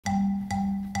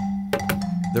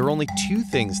There are only two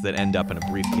things that end up in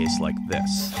a briefcase like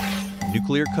this: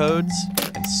 nuclear codes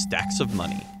and stacks of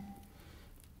money.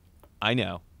 I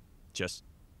know. Just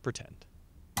pretend.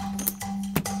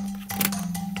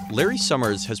 Larry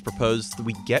Summers has proposed that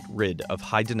we get rid of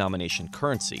high-denomination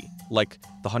currency, like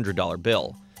the $100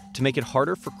 bill, to make it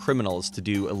harder for criminals to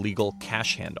do illegal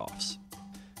cash handoffs.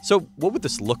 So what would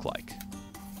this look like?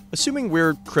 Assuming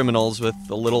we're criminals with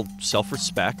a little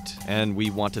self-respect and we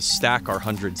want to stack our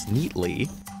hundreds neatly,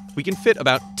 we can fit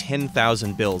about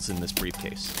 10,000 bills in this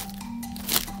briefcase,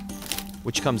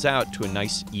 which comes out to a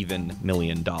nice even $1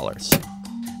 million.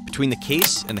 Between the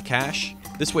case and the cash,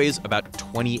 this weighs about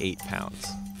 28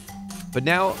 pounds. But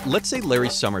now, let's say Larry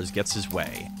Summers gets his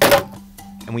way,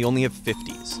 and we only have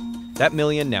 50s. That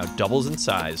million now doubles in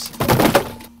size.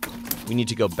 We need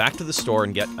to go back to the store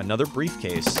and get another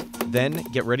briefcase, then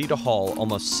get ready to haul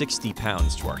almost 60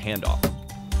 pounds to our handoff.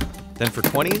 Then for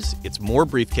 20s, it's more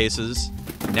briefcases.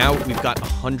 Now we've got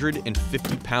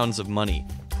 150 pounds of money,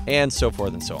 and so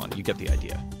forth and so on. You get the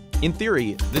idea. In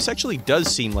theory, this actually does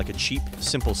seem like a cheap,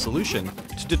 simple solution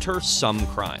to deter some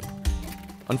crime.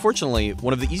 Unfortunately,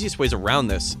 one of the easiest ways around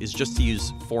this is just to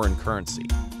use foreign currency.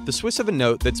 The Swiss have a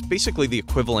note that's basically the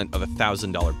equivalent of a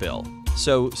 $1,000 bill,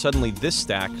 so suddenly this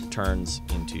stack turns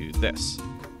into this.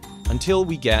 Until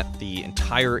we get the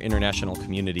entire international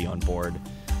community on board,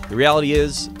 the reality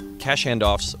is cash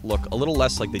handoffs look a little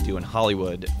less like they do in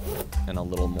Hollywood and a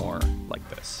little more like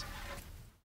this.